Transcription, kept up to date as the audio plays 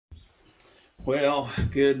Well,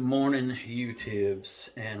 good morning, YouTubes,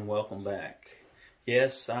 and welcome back.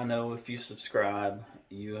 Yes, I know if you subscribe,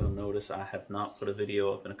 you'll notice I have not put a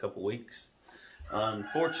video up in a couple weeks.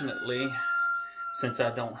 Unfortunately, since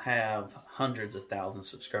I don't have hundreds of thousands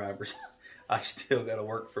of subscribers, I still got to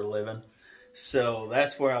work for a living. So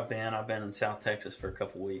that's where I've been. I've been in South Texas for a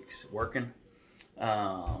couple weeks working.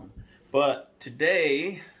 But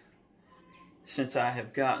today, since I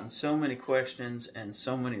have gotten so many questions and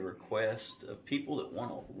so many requests of people that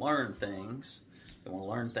want to learn things, they want to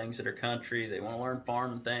learn things in their country, they want to learn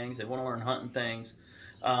farming things, they want to learn hunting things,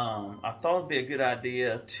 I thought it'd be a good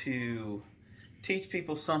idea to teach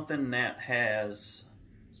people something that has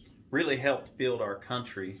really helped build our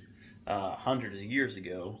country hundreds of years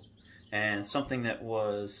ago, and something that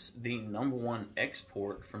was the #1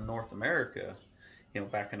 export from North America,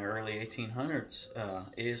 back in the early 1800s,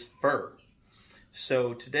 is fur.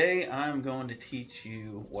 So today I'm going to teach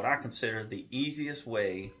you what I consider the easiest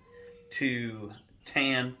way to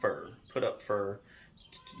tan fur, put up fur,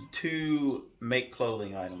 to make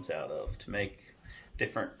clothing items out of, to make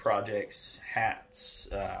different projects, hats,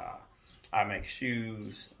 I make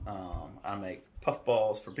shoes, I make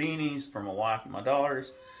puffballs for beanies for my wife and my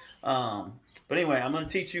daughters. But anyway, I'm going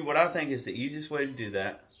to teach you what I think is the easiest way to do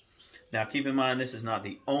that. Now keep in mind, this is not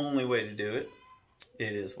the only way to do it.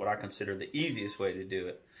 It is what I consider the easiest way to do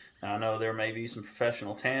it. Now, I know there may be some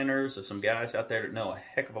professional tanners or some guys out there that know a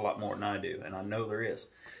heck of a lot more than I do, and I know there is.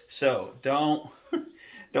 So don't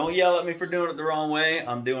yell at me for doing it the wrong way.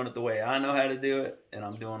 I'm doing it the way I know how to do it, and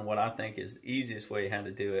I'm doing what I think is the easiest way how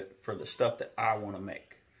to do it for the stuff that I want to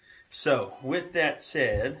make. So with that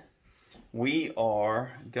said, we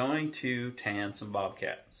are going to tan some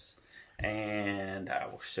bobcats, and I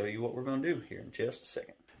will show you what we're going to do here in just a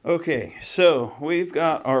second. Okay, so we've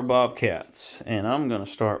got our bobcats, and I'm going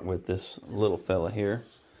to start with this little fella here.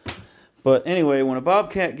 But anyway, when a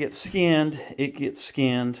bobcat gets skinned, it gets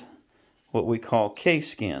skinned what we call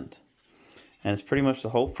case-skinned. And it's pretty much the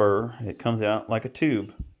whole fur. It comes out like a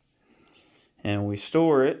tube. And we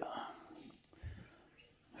store it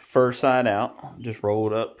fur side out, just roll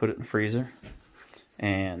it up, put it in the freezer.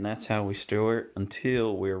 And that's how we store it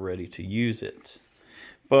until we're ready to use it.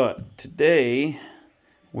 But today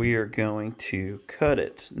we are going to cut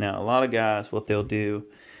it. Now, a lot of guys, what they'll do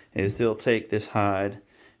is they'll take this hide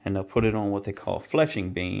and they'll put it on what they call a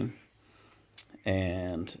fleshing beam,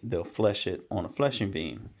 and they'll flesh it on a fleshing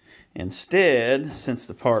beam. Instead, since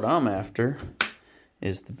the part I'm after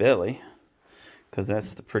is the belly, because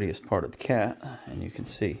that's the prettiest part of the cat, and you can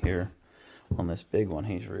see here on this big one,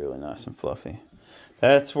 he's really nice and fluffy.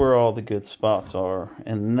 That's where all the good spots are,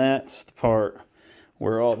 and that's the part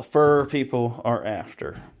where all the fur people are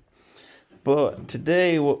after. But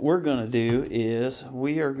today what we're going to do is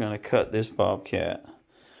we are going to cut this bobcat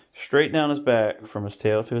straight down his back from his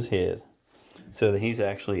tail to his head so that he's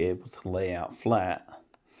actually able to lay out flat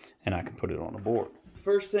and I can put it on a board.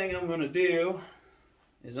 First thing I'm going to do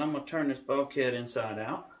is I'm going to turn this bobcat inside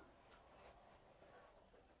out.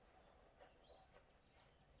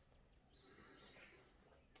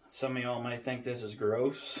 Some of y'all may think this is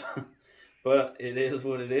gross. But it is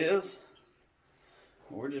what it is.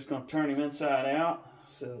 We're just going to turn him inside out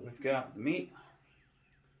so we've got the meat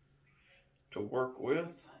to work with.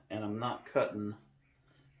 And I'm not cutting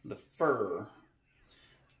the fur,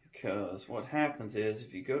 because what happens is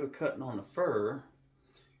if you go to cutting on the fur,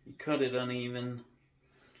 you cut it uneven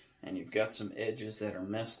and you've got some edges that are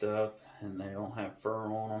messed up and they don't have fur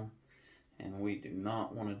on them. And we do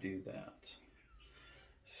not want to do that.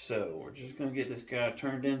 So we're just going to get this guy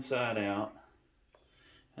turned inside out,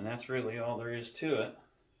 and that's really all there is to it.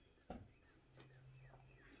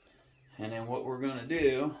 And then what we're going to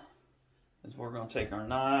do is we're going to take our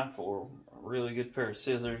knife or a really good pair of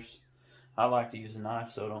scissors. I like to use a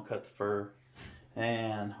knife so I don't cut the fur.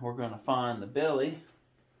 And we're going to find the belly,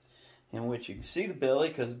 in which you can see the belly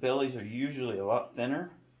because bellies are usually a lot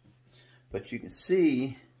thinner. But you can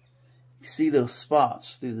see those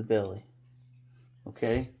spots through the belly.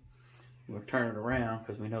 Okay, we'll turn it around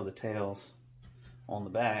because we know the tail's on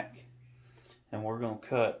the back, and we're going to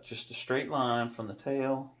cut just a straight line from the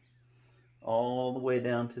tail all the way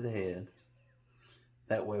down to the head.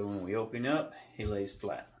 That way when we open up, he lays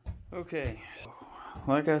flat. Okay,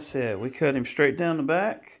 like I said, we cut him straight down the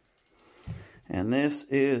back, and this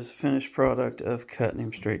is finished product of cutting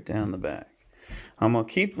him straight down the back. I'm going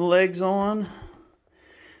to keep the legs on,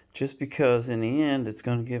 just because in the end it's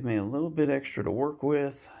going to give me a little bit extra to work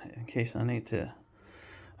with in case I need to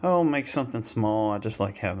make something small. I just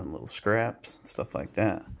like having little scraps and stuff like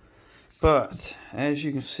that. But as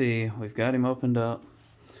you can see, we've got him opened up.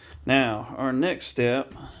 Now our next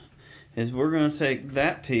step is we're going to take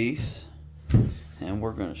that piece and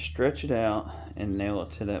we're going to stretch it out and nail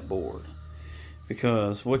it to that board.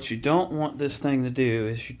 Because what you don't want this thing to do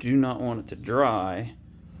is you do not want it to dry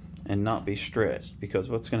and not be stretched. Because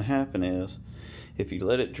what's going to happen is if you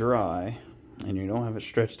let it dry and you don't have it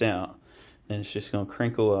stretched out, then it's just going to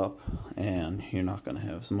crinkle up and you're not going to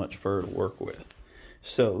have as much fur to work with.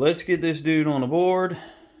 So let's get this dude on the board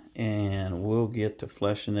and we'll get to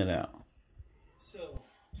fleshing it out. So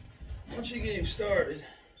once you get him started,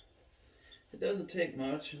 it doesn't take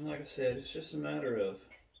much, and like I said, it's just a matter of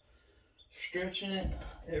stretching it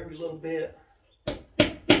every little bit,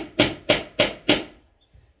 getting it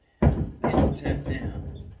tapped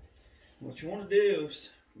down. What you want to do is,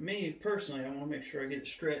 me personally, I want to make sure I get it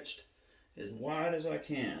stretched as wide as I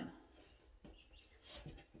can.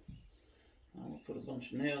 I'm going to put a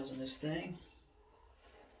bunch of nails in this thing.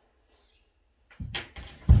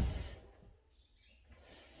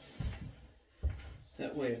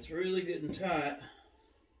 That way it's really good and tight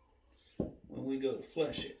when we go to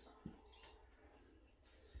flesh it.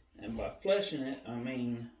 And by fleshing it, I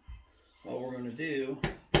mean all we're going to do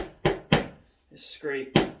is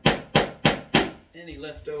scrape any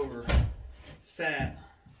leftover fat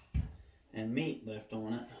and meat left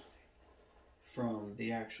on it from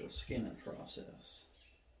the actual skinning process.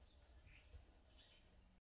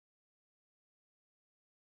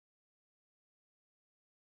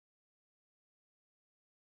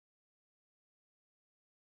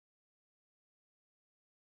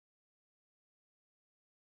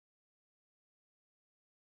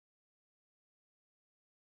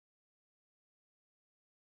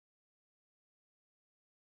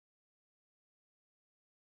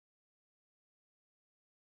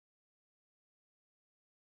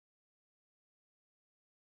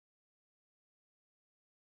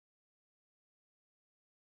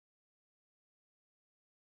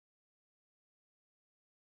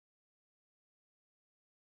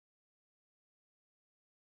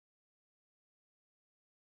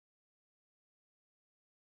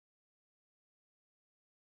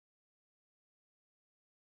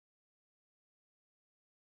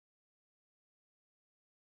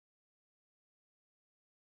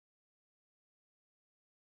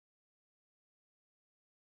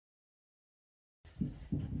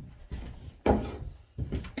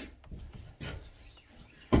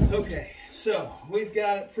 Okay, so we've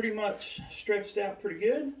got it pretty much stretched out pretty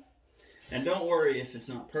good. And don't worry if it's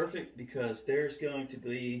not perfect, because there's going to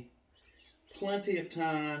be plenty of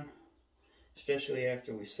time, especially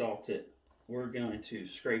after we salt it. We're going to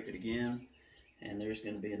scrape it again, and there's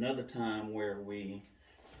going to be another time where we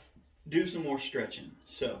do some more stretching.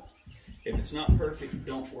 So if it's not perfect,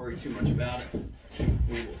 don't worry too much about it.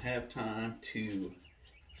 We will have time to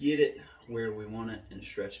get it where we want it and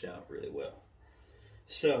stretched out really well.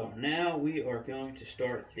 So now we are going to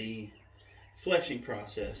start the fleshing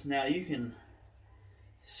process. Now you can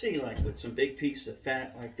see, like with some big pieces of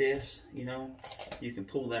fat like this, you know, you can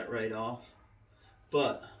pull that right off.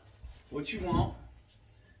 But what you want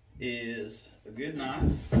is a good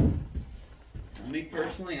knife. Me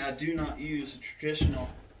personally, I do not use a traditional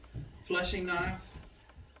fleshing knife.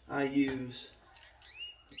 I use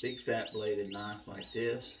a big fat bladed knife like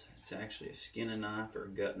this. It's actually a skinning knife or a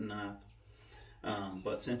gutting knife.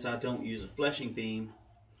 But since I don't use a fleshing beam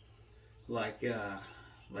like the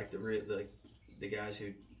guys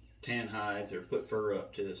who tan hides or put fur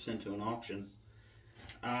up to send to an auction,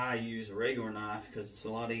 I use a regular knife because it's a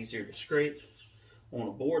lot easier to scrape on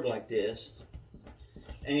a board like this.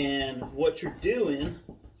 And what you're doing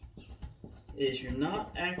is you're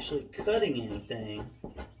not actually cutting anything,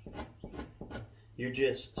 you're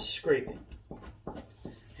just scraping.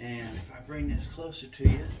 And if I bring this closer to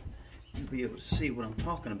you, you'll be able to see what I'm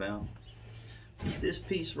talking about. This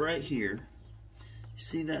piece right here,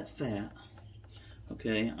 see that fat?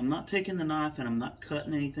 Okay, I'm not taking the knife and I'm not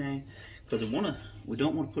cutting anything because we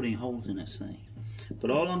don't want to put any holes in this thing.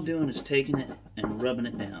 But all I'm doing is taking it and rubbing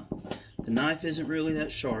it down. The knife isn't really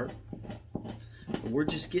that sharp, but we're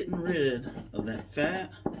just getting rid of that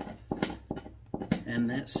fat and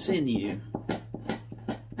that sinew,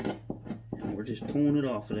 and we're just pulling it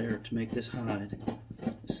off of there to make this hide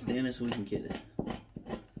as thin as we can get it.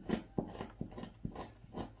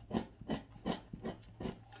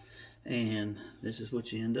 And this is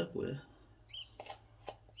what you end up with.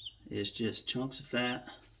 It's just chunks of fat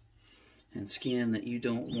and skin that you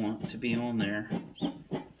don't want to be on there.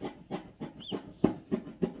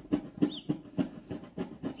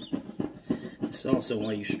 It's also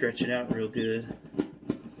why you stretch it out real good,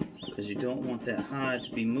 because you don't want that hide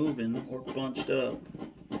to be moving or bunched up,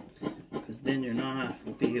 because then your knife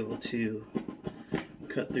will be able to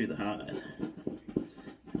cut through the hide.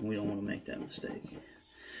 And we don't want to make that mistake.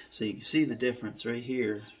 So you can see the difference right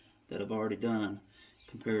here that I've already done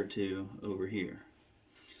compared to over here.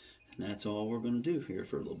 And that's all we're going to do here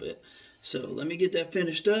for a little bit. So let me get that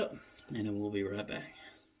finished up, and then we'll be right back.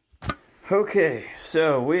 Okay,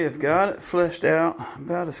 so we have got it fleshed out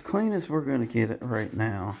about as clean as we're going to get it right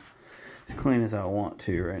now. As clean as I want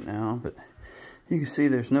to right now, but you can see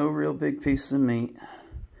there's no real big pieces of meat.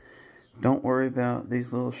 Don't worry about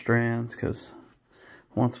these little strands, because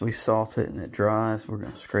once we salt it and it dries, we're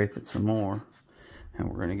going to scrape it some more, and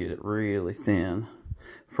we're going to get it really thin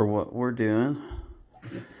for what we're doing.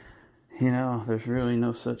 You know, there's really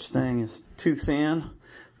no such thing as too thin,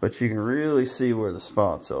 but you can really see where the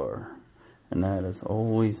spots are. And that is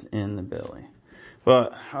always in the belly.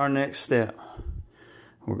 But our next step,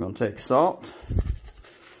 we're going to take salt,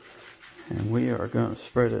 and we are going to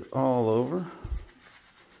spread it all over.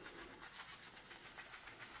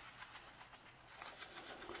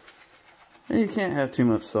 And you can't have too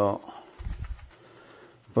much salt.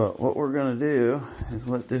 But what we're going to do is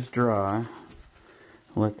let this dry.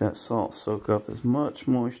 Let that salt soak up as much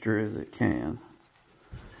moisture as it can.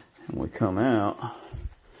 And when we come out,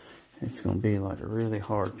 it's going to be like a really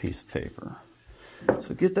hard piece of paper.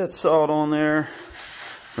 So get that salt on there,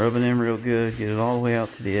 rub it in real good, get it all the way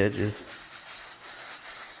out to the edges.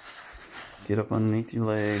 Get up underneath your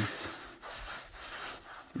legs.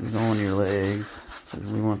 Get it on your legs, because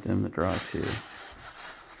we want them to dry too.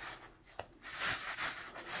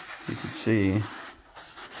 You can see, you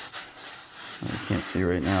can't see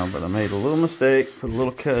right now, but I made a little mistake, put a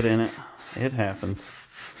little cut in it. It happens.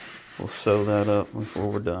 We'll sew that up before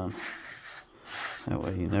we're done. That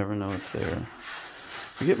way you never know it's there.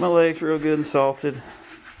 I get my legs real good and salted.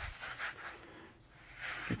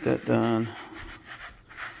 Get that done.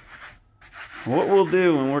 What we'll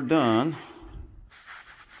do when we're done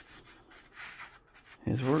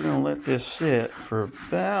is we're going to let this sit for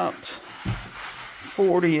about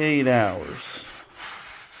 48 hours.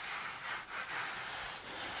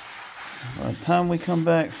 By the time we come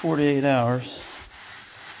back 48 hours,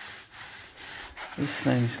 this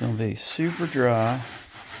thing's going to be super dry.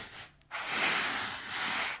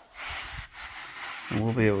 And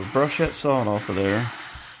we'll be able to brush that salt off of there.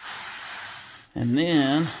 And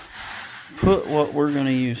then put what we're going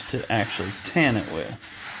to use to actually tan it with.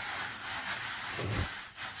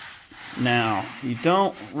 Now, you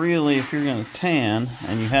don't really, if you're going to tan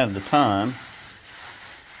and you have the time,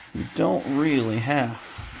 you don't really have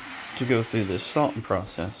to go through this salting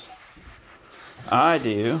process. I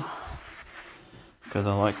do, because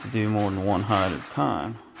I like to do more than one hide at a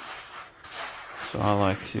time. So I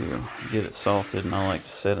like to get it salted, and I like to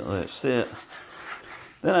set it, let it sit.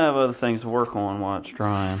 Then I have other things to work on while it's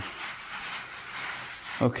drying.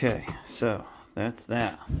 Okay, so that's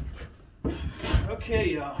that. Okay,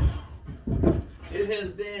 y'all. It has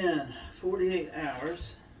been 48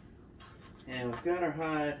 hours, and we've got our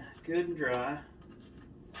hide good and dry.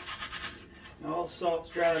 All the salt's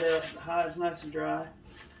dried up, the hide's nice and dry.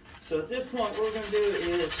 So at this point, what we're going to do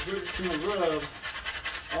is we're just going to rub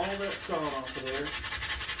all that salt off of there.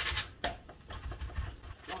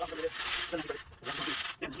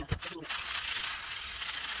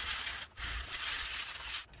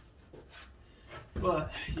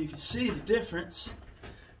 But you can see the difference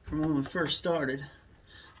from when we first started.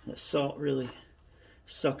 That salt really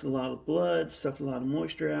sucked a lot of blood, sucked a lot of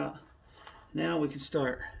moisture out. Now we can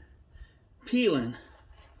start peeling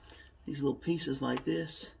these little pieces like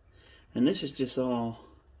this. And this is just all,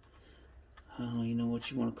 I don't even know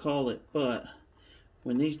what you want to call it, but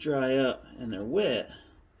when these dry up and they're wet,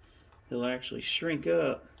 they'll actually shrink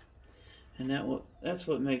up, and that's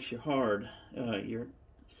what makes your hide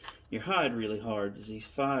really hard, is these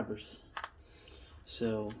fibers.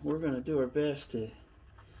 So we're going to do our best to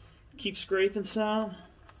keep scraping some,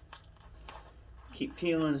 keep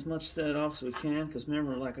peeling as much of that off as we can, because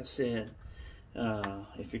remember, like I said,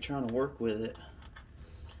 if you're trying to work with it,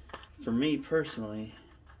 for me personally,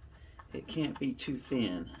 it can't be too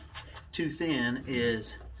thin. Too thin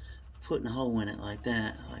is putting a hole in it like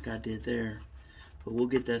that, like I did there. But we'll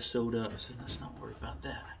get that sewed up, so let's not worry about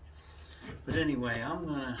that. But anyway, I'm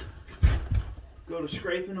gonna go to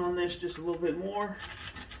scraping on this just a little bit more.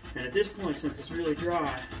 And at this point, since it's really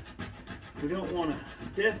dry, we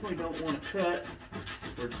definitely don't want to cut.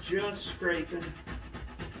 We're just scraping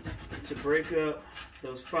to break up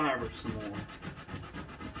those fibers some more.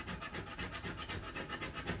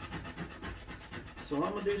 So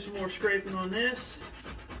I'm going to do some more scraping on this,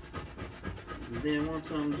 and then once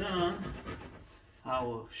I'm done, I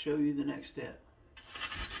will show you the next step.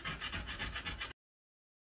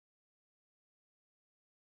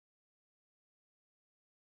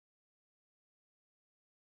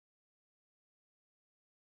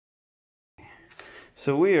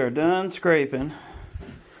 So we are done scraping.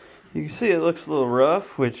 You can see it looks a little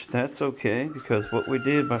rough, which that's okay, because what we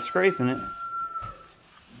did by scraping it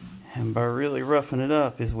and by really roughing it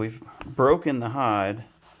up is we've broken the hide.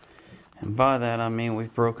 And by that I mean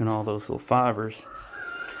we've broken all those little fibers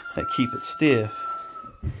that keep it stiff.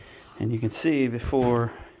 And you can see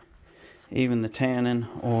before even the tannin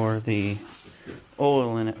or the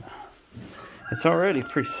oil in it, it's already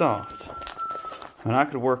pretty soft. And I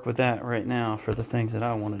could work with that right now for the things that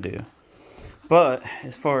I want to do. But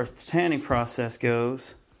as far as the tanning process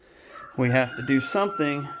goes, we have to do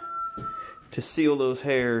something to seal those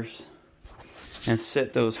hairs and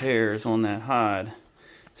set those hairs on that hide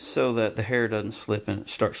so that the hair doesn't slip and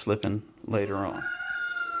start slipping later on.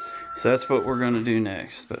 So that's what we're going to do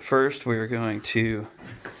next. But first we are going to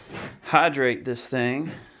hydrate this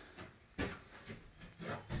thing.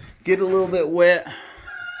 Get a little bit wet.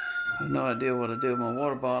 I have no idea what I did with my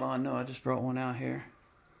water bottle. I know I just brought one out here.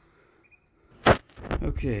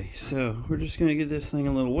 Okay, so we're just going to get this thing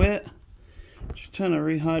a little wet. Just trying to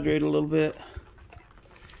rehydrate a little bit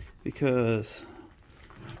because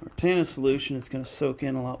our tannin solution is going to soak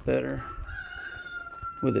in a lot better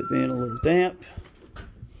with it being a little damp.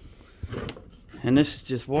 And this is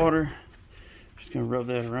just water. Just going to rub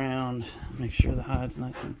that around, make sure the hide's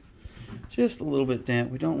nice and just a little bit damp.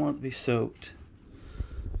 We don't want it to be soaked.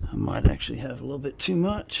 I might actually have a little bit too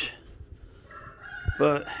much,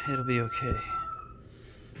 but it'll be okay.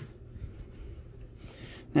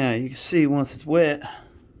 Now you can see once it's wet,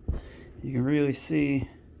 you can really see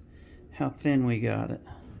how thin we got it.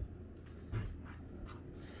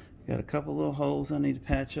 Got a couple little holes I need to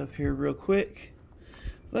patch up here real quick.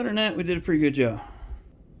 Other than that, we did a pretty good job.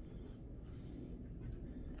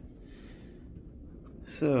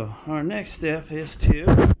 So our next step is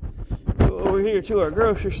to go over here to our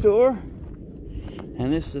grocery store.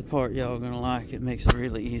 And this is the part y'all are gonna like. It makes it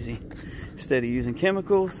really easy. Instead of using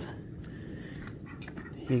chemicals,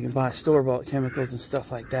 you can buy store-bought chemicals and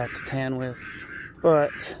stuff like that to tan with.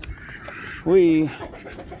 But we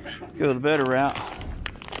go the better route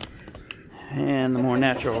and the more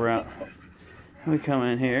natural route. We come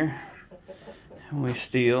in here and we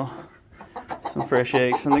steal some fresh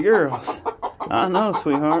eggs from the girls. I know,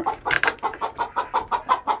 sweetheart.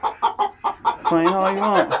 Claim all you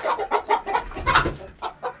want.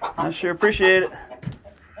 I sure appreciate it.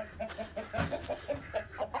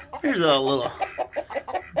 Here's all little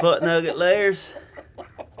butt nugget layers.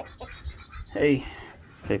 Hey,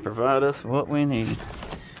 they provide us what we need.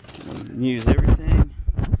 We use everything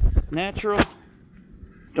natural.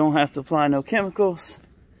 Don't have to apply no chemicals.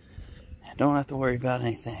 Don't have to worry about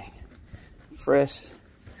anything. Fresh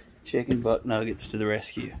chicken butt nuggets to the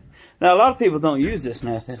rescue. Now, a lot of people don't use this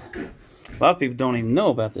method. A lot of people don't even know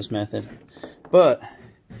about this method. But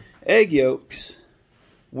egg yolks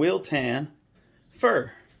will tan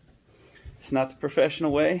fur. It's not the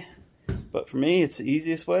professional way, but for me, it's the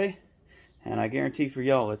easiest way. And I guarantee for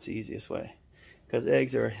y'all, it's the easiest way. Because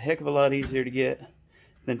eggs are a heck of a lot easier to get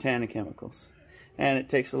than tanning chemicals. And it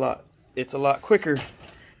takes it's a lot quicker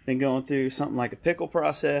than going through something like a pickle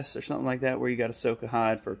process or something like that where you got to soak a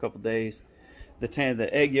hide for a couple days. The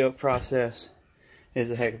egg yolk process is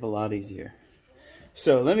a heck of a lot easier.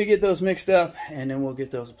 So let me get those mixed up and then we'll get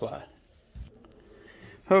those applied.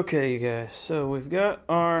 Okay, you guys, so we've got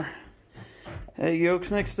our egg yolks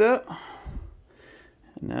mixed up.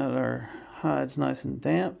 And now that our hide's nice and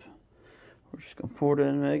damp, we're just gonna pour the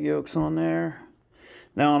egg yolks on there.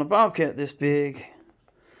 Now on a bobcat this big,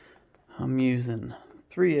 I'm using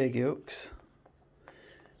 3 egg yolks.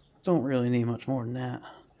 Don't really need much more than that.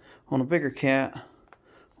 On a bigger cat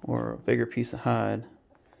or a bigger piece of hide,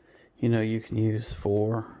 you know, you can use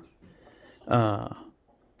 4.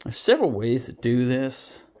 There's several ways to do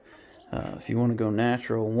this. If you want to go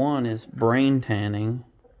natural, one is brain tanning.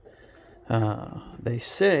 They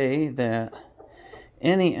say that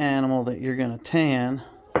any animal that you're going to tan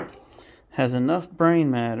has enough brain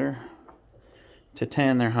matter to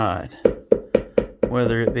tan their hide.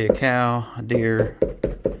 Whether it be a cow, a deer,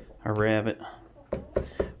 a rabbit,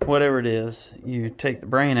 whatever it is, you take the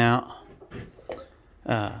brain out,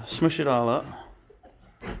 smush it all up,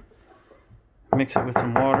 mix it with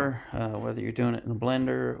some water, whether you're doing it in a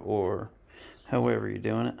blender or however you're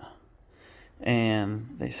doing it.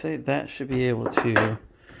 And they say that should be able to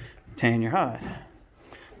tan your hide.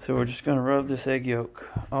 So we're just going to rub this egg yolk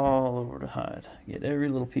all over the hide. Get every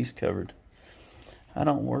little piece covered. I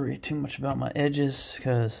don't worry too much about my edges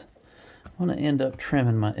because I'm going to end up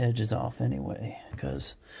trimming my edges off anyway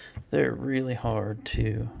because they're really hard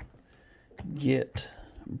to get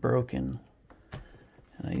broken.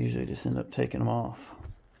 And I usually just end up taking them off.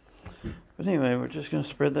 But anyway, we're just going to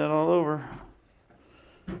spread that all over.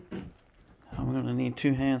 I'm going to need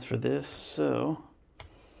 2 hands for this, so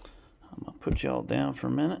I'm going to put y'all down for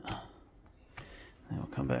a minute. Then we'll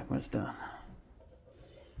come back when it's done.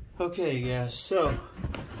 Okay guys, so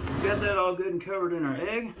we've got that all good and covered in our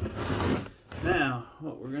egg. Now,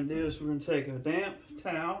 what we're going to do is we're going to take a damp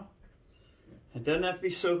towel. It doesn't have to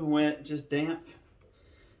be soaking wet, just damp.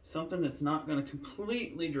 Something that's not going to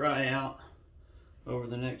completely dry out over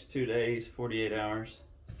the next 2 days, 48 hours.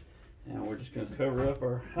 And we're just going to cover up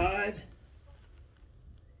our hide.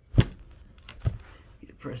 Get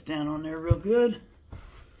it pressed down on there real good.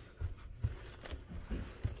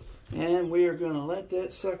 And we are going to let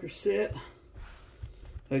that sucker sit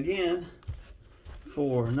again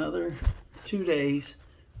for another 2 days,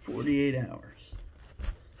 48 hours.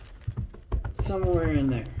 Somewhere in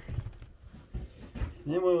there.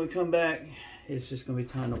 And then when we come back, it's just going to be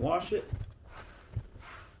time to wash it.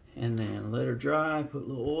 And then let her dry, put a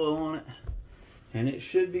little oil on it. And it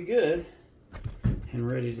should be good and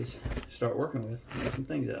ready to start working with and get some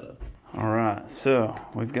things out of. Alright, so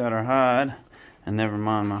we've got our hide. And never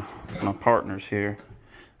mind my partners here.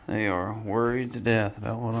 They are worried to death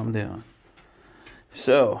about what I'm doing.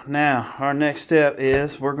 So now our next step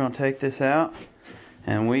is we're going to take this out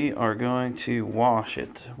and we are going to wash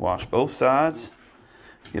it. Wash both sides.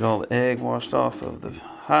 Get all the egg washed off of the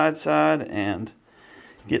hide side and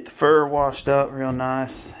get the fur washed up real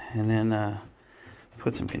nice. And then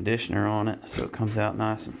put some conditioner on it so it comes out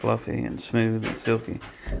nice and fluffy and smooth and silky.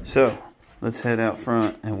 So let's head out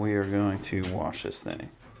front and we are going to wash this thing.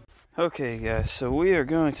 Okay guys, so we are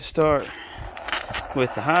going to start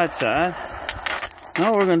with the hide side. And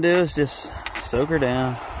all we're going to do is just soak her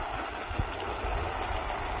down.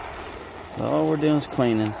 So all we're doing is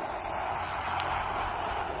cleaning.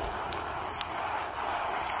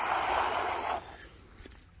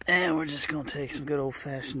 And we're just going to take some good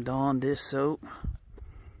old-fashioned Dawn dish soap.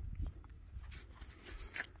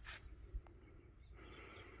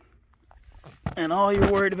 And all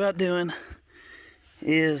you're worried about doing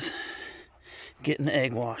is getting the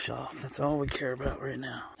egg wash off. That's all we care about right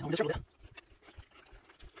now. And we'll just roll it.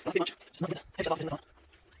 Not too much. Just not get the head off.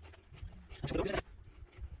 Just put the egg.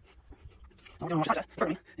 All we're doing is wash the side.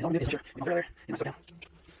 Me is all we do is make sure we don't throw there. You know, soak down.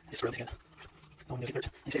 Just swirl it together. That's all we do. Keep it.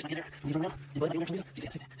 You stick it in there. Leave it around. You blow it like you're see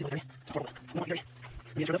it. See what dirty. It's horrible. We don't want it dirty.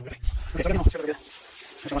 We get it okay. Okay, so again, swirl it good.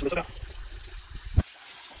 Next one, wash the soak out.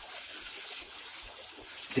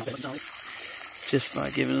 See what that's on. Just by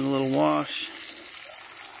giving it a little wash,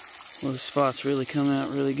 well, the spots really come out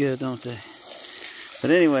really good, don't they?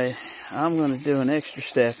 But anyway, I'm going to do an extra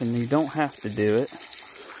step, and you don't have to do it,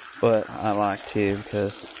 but I like to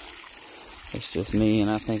because it's just me,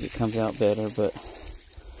 and I think it comes out better. But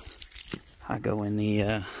I go in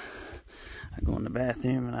the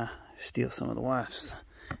bathroom and I steal some of the wife's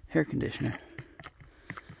hair conditioner.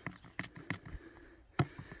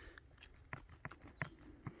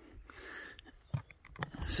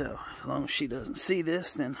 So, as long as she doesn't see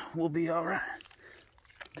this, then we'll be alright.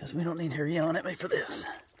 Because we don't need her yelling at me for this.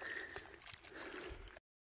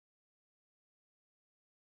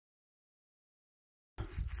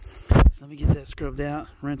 So let me get that scrubbed out,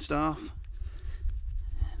 rinsed off,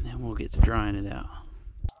 and then we'll get to drying it out.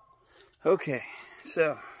 Okay,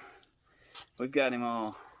 so we've got him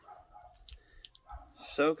all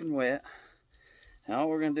soaking wet. Now all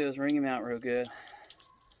we're going to do is wring him out real good.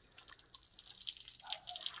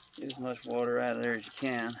 Get as much water out of there as you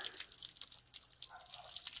can.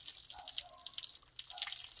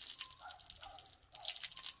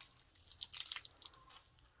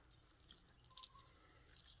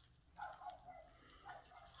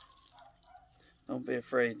 Don't be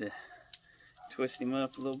afraid to twist him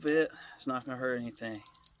up a little bit. It's not going to hurt anything.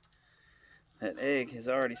 That egg has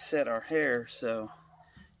already set our hair, so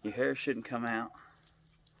your hair shouldn't come out.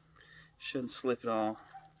 Shouldn't slip at all.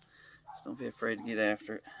 Just don't be afraid to get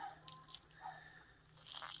after it.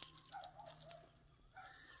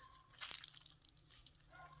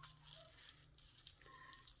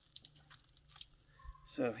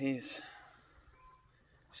 So he's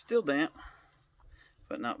still damp,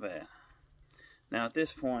 but not bad. Now at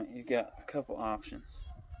this point, you've got a couple options.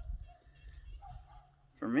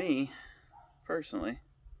 For me, personally,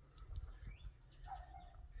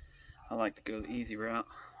 I like to go the easy route.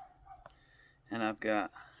 And I've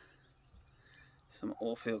got some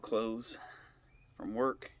oil-filled clothes from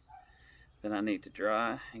work that I need to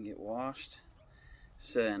dry and get washed.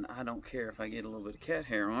 So, and I don't care if I get a little bit of cat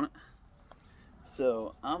hair on it.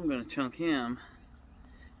 So I'm going to chunk him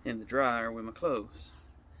in the dryer with my clothes.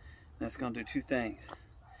 That's going to do two things.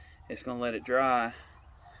 It's going to let it dry,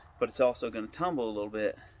 but it's also going to tumble a little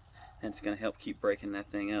bit, and it's going to help keep breaking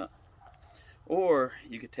that thing up. Or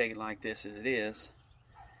you could take it like this as it is,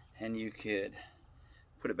 and you could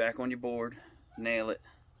put it back on your board, nail it,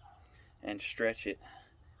 and stretch it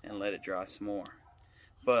and let it dry some more.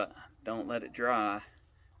 But don't let it dry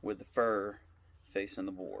with the fur facing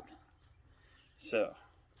the board. So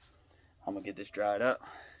I'm gonna get this dried up,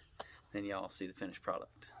 then y'all see the finished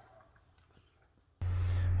product.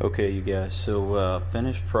 Okay, you guys, so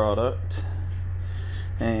finished product,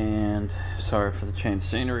 and sorry for the change of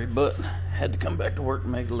scenery, but had to come back to work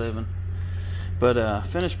and make a living. But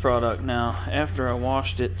finished product. Now, after I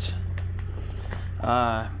washed it,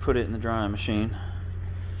 I put it in the drying machine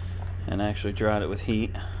and actually dried it with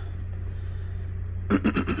heat.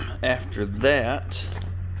 After that,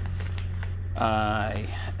 I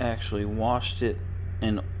actually washed it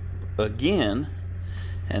again,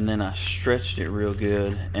 and then I stretched it real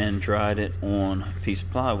good and dried it on a piece of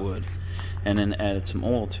plywood, and then added some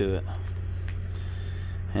oil to it.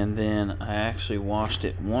 And then I actually washed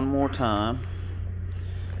it one more time,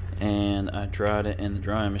 and I dried it in the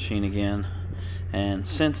drying machine again. And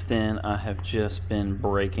since then I have just been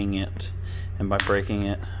breaking it, and by breaking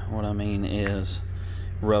it, what I mean is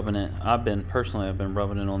rubbing it. I've been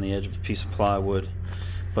rubbing it on the edge of a piece of plywood,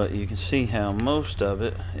 but you can see how most of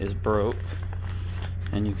it is broke,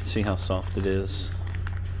 and you can see how soft it is.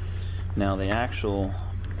 Now the actual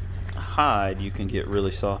hide you can get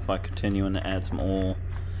really soft by continuing to add some oil.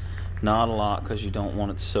 Not a lot, because you don't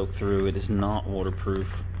want it to soak through. It is not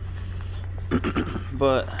waterproof.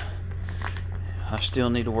 But I still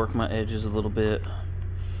need to work my edges a little bit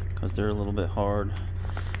because they're a little bit hard,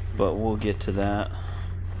 but we'll get to that.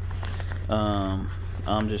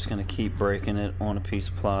 I'm just going to keep breaking it on a piece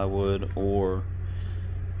of plywood or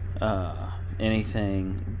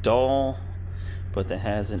anything dull but that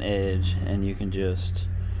has an edge, and you can just,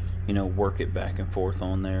 you know, work it back and forth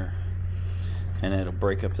on there, and it'll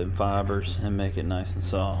break up them fibers and make it nice and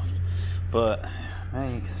soft. But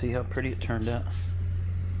man, you can see how pretty it turned out.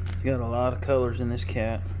 It's got a lot of colors in this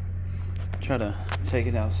cat. Try to take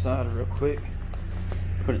it outside real quick,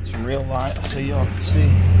 put it in some real light so y'all can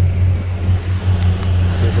see.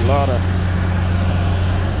 There's a lot of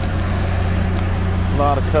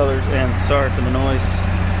colors, and sorry for the noise,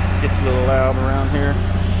 it gets a little loud around here,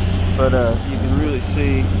 but you can really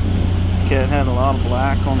see the cat had a lot of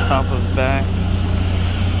black on top of his back,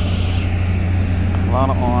 a lot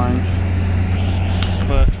of orange.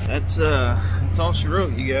 But that's all she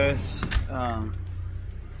wrote, you guys.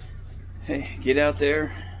 Hey, get out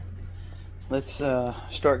there. Let's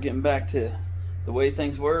start getting back to the way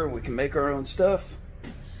things were. We can make our own stuff.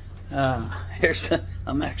 I'm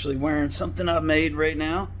actually wearing something I've made right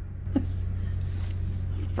now.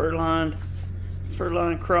 fur-lined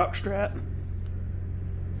croc strap.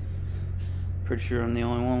 Pretty sure I'm the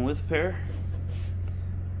only one with a pair.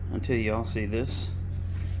 Until y'all see this,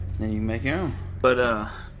 then you can make your own. But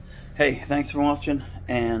hey, thanks for watching,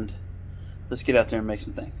 and let's get out there and make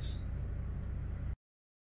some things.